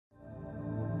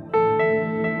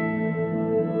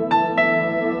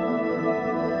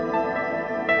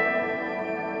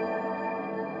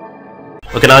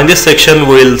Okay, now in this section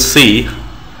we'll see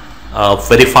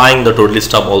verifying the totally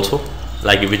stub also.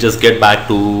 Like if we just get back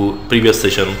to previous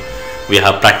session, we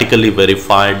have practically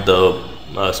verified the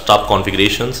stub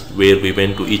configurations where we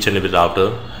went to each and every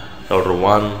router, router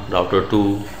 1, router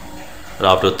 2,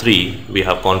 router 3 we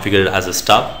have configured as a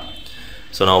stub.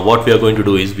 So now what we are going to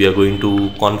do is we are going to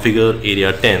configure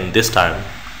area 10. This time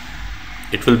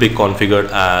it will be configured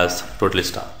as totally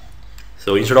stub.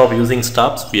 So instead of using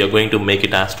stubs, we are going to make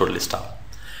it as totally stub.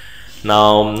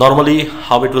 Now normally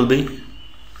how it will be,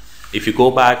 if you go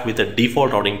back with a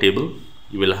default routing table,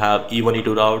 you will have E1,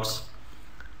 E2 routes,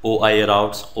 OIA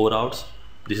routes, O routes.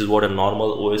 This is what a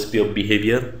normal OSPF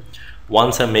behavior.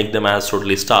 Once I make them as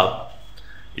totally stub,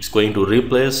 it's going to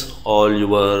replace all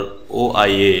your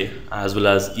OIA as well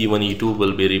as E1, E2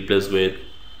 will be replaced with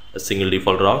a single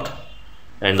default route,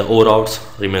 and the O routes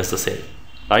remains the same,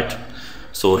 right?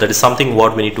 So that is something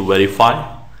what we need to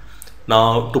verify.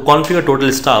 Now to configure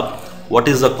totally stub, what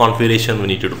is the configuration we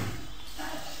need to do?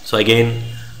 So again,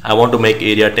 I want to make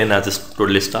area 10 as a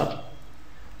totally stub.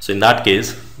 So in that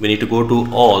case, we need to go to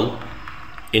all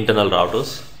internal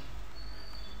routers.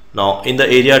 Now in the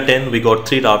area 10 we got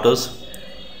 3 routers,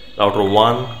 router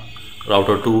 1,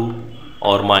 router 2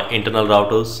 are my internal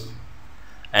routers,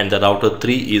 and the router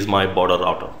 3 is my border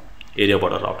router, area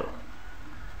border router.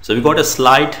 So we got a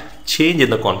slight change in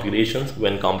the configurations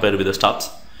when compared with the stubs.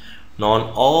 Now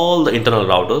on all the internal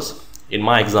routers, in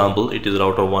my example it is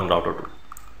router 1, router 2.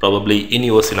 Probably in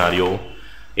your scenario,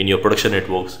 in your production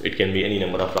networks, it can be any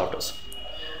number of routers.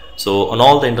 So on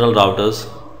all the internal routers,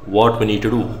 what we need to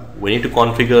do, we need to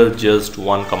configure just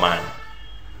one command.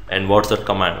 And what's that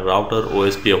command? Router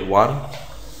OSPF1,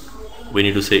 we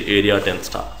need to say area 10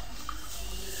 stub.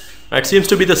 Now it seems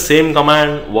to be the same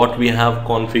command what we have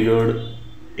configured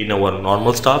in our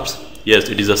normal stubs. Yes,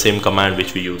 it is the same command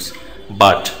which we use,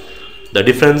 but the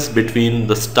difference between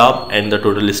the stub and the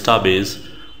totally stub is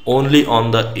only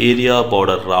on the area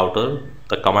border router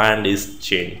the command is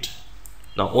changed.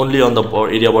 Now only on the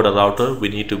area border router we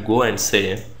need to go and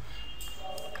say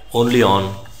only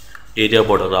on area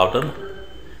border router,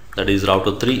 that is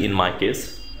router 3 in my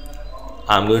case,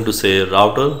 I'm going to say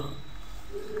router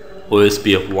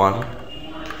OSPF1,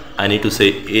 I need to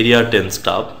say area 10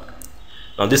 stub.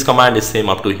 Now this command is same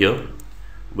up to here.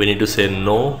 We need to say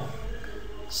no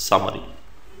summary.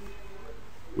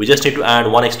 We just need to add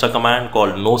one extra command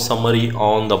called no summary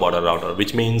on the border router,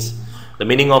 which means the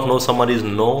meaning of no summary is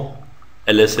no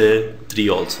LSA 3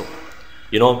 also.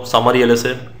 You know summary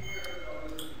LSA?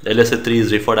 The LSA 3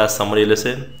 is referred as summary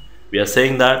LSA. We are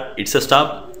saying that it's a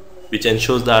stub which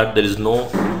ensures that there is no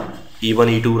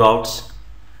E1, E2 routes,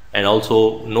 and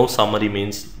also no summary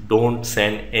means don't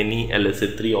send any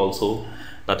LSA 3 also,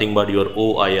 nothing but your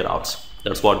OIA routes.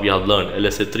 That's what we have learned.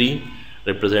 LSA 3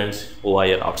 represents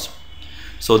OIA routes.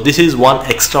 So this is one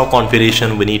extra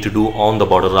configuration we need to do on the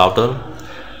border router,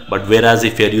 but whereas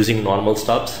if you are using normal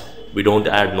stubs, we don't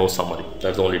add no summary.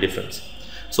 That's the only difference.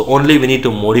 So only we need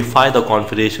to modify the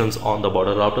configurations on the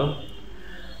border router,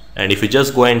 and if you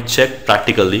just go and check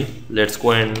practically, let's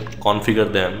go and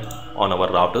configure them on our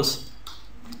routers.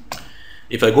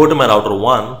 If I go to my router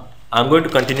 1, I'm going to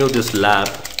continue this lab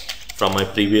from my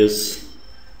previous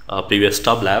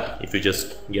stub lab. If you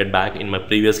just get back in my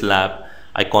previous lab,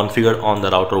 I configured on the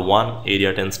router 1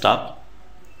 area 10 stub.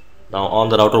 Now on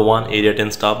the router 1 area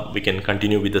 10 stub, we can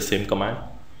continue with the same command,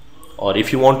 or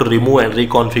if you want to remove and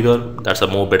reconfigure, that's a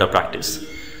more better practice.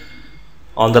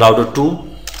 On the router 2,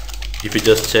 if you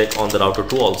just check on the router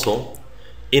 2 also,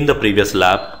 in the previous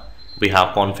lab we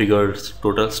have configured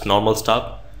total normal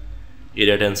stub,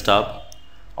 area 10 stub.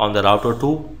 On the router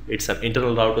 2, it's an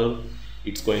internal router,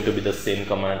 it's going to be the same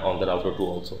command on the router 2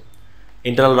 also.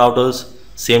 Internal routers,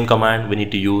 same command we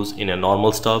need to use in a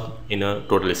normal stub, in a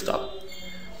totally stub,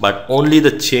 but only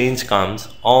the change comes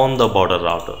on the border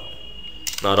router.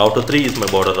 Now router 3 is my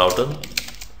border router.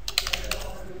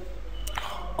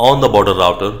 On the border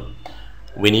router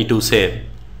we need to say,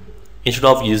 instead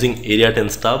of using area 10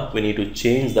 stub, we need to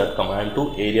change that command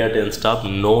to area 10 stub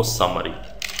no summary.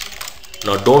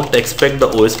 Now don't expect the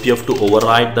OSPF to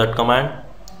override that command.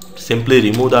 Simply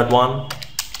remove that one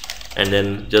and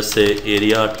then just say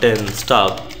area 10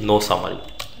 stub no summary.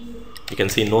 You can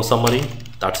see no summary,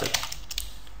 that's it.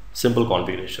 Simple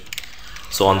configuration.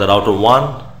 So on the router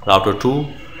 1, router 2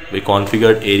 we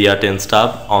configured area 10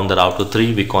 stub. On the router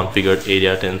 3 we configured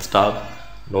area 10 stub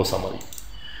no summary.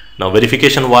 Now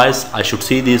verification wise, I should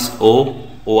see these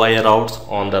OIA routes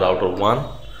on the router 1.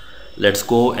 Let's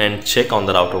go and check on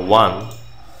the router 1.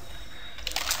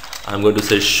 I'm going to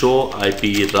say show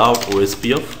IP route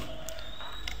OSPF.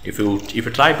 If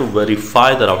you try to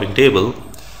verify the routing table,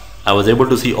 I was able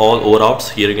to see all O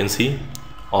routes. Here you can see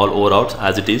all O routes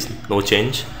as it is, no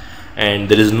change, and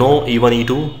there is no E1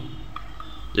 E2,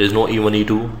 there is no E1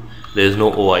 E2, there is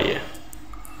no OIA.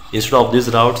 Instead of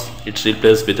these routes, it's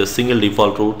replaced with a single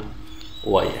default route,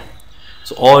 OIA.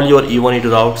 So all your E1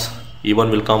 E2 routes,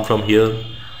 E1 will come from here,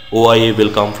 OIA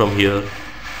will come from here,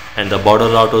 and the border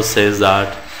router says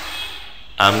that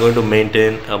I'm going to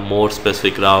maintain a more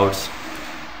specific routes,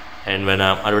 and when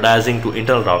I'm advertising to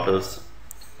internal routers,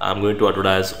 I'm going to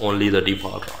advertise only the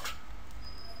default route.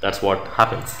 That's what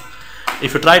happens.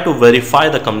 If you try to verify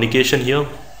the communication here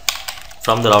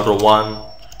from the router 1,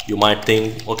 you might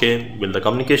think, okay, will the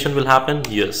communication will happen?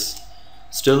 Yes.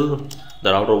 Still,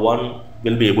 the router 1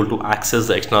 will be able to access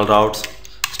the external routes.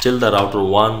 Still, the router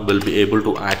 1 will be able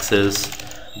to access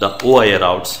the OIA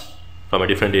routes from a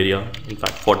different area. In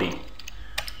fact, 40.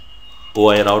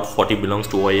 OIA route 40 belongs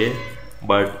to OIA,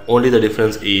 but only the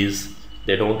difference is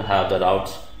they don't have the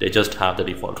routes, they just have the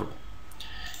default route.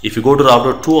 If you go to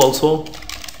router 2 also,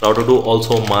 router 2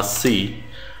 also must see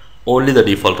only the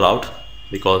default route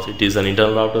because it is an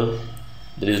internal router.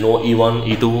 There is no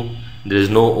E1, E2, there is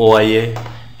no OIA.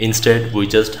 Instead, we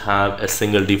just have a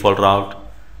single default route.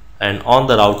 And on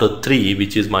the router 3,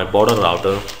 which is my border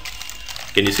router,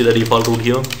 can you see the default route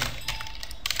here?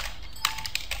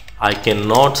 I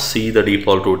cannot see the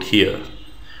default route here.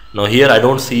 Now here I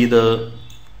don't see the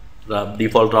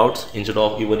default routes instead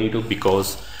of E1, E2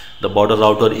 because the border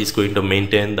router is going to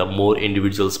maintain the more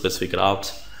individual specific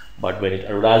routes, but when it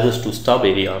advertises to stub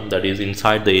area, that is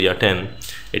inside the area 10,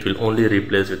 it will only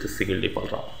replace with a single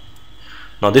default route.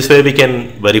 Now this way we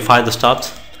can verify the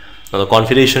stubs. Now the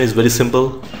configuration is very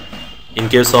simple. In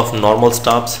case of normal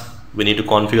stubs, we need to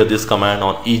configure this command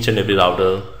on each and every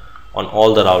router, on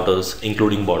all the routers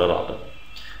including border router.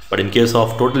 But in case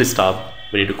of totally stub,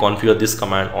 we need to configure this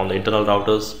command on the internal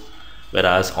routers,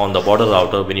 whereas on the border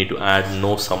router we need to add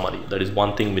no summary. That is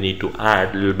one thing we need to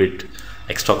add a little bit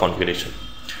extra configuration.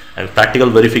 And practical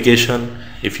verification,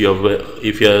 if you're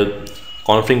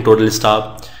configuring totally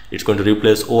stub, it's going to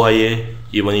replace OIA,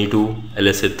 E1, E2,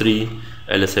 LSA 3,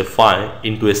 LSA 5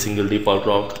 into a single default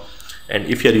route. And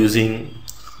if you're using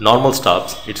normal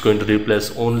stubs, it's going to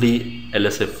replace only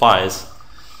LSA 5s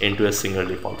into a single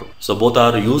default route. So both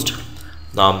are used.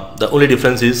 The only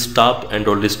difference is stub and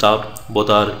totally stub. Both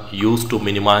are used to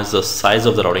minimize the size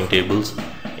of the routing tables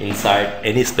inside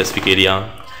any specific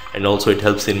area, and also it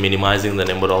helps in minimizing the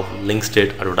number of link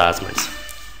state advertisements.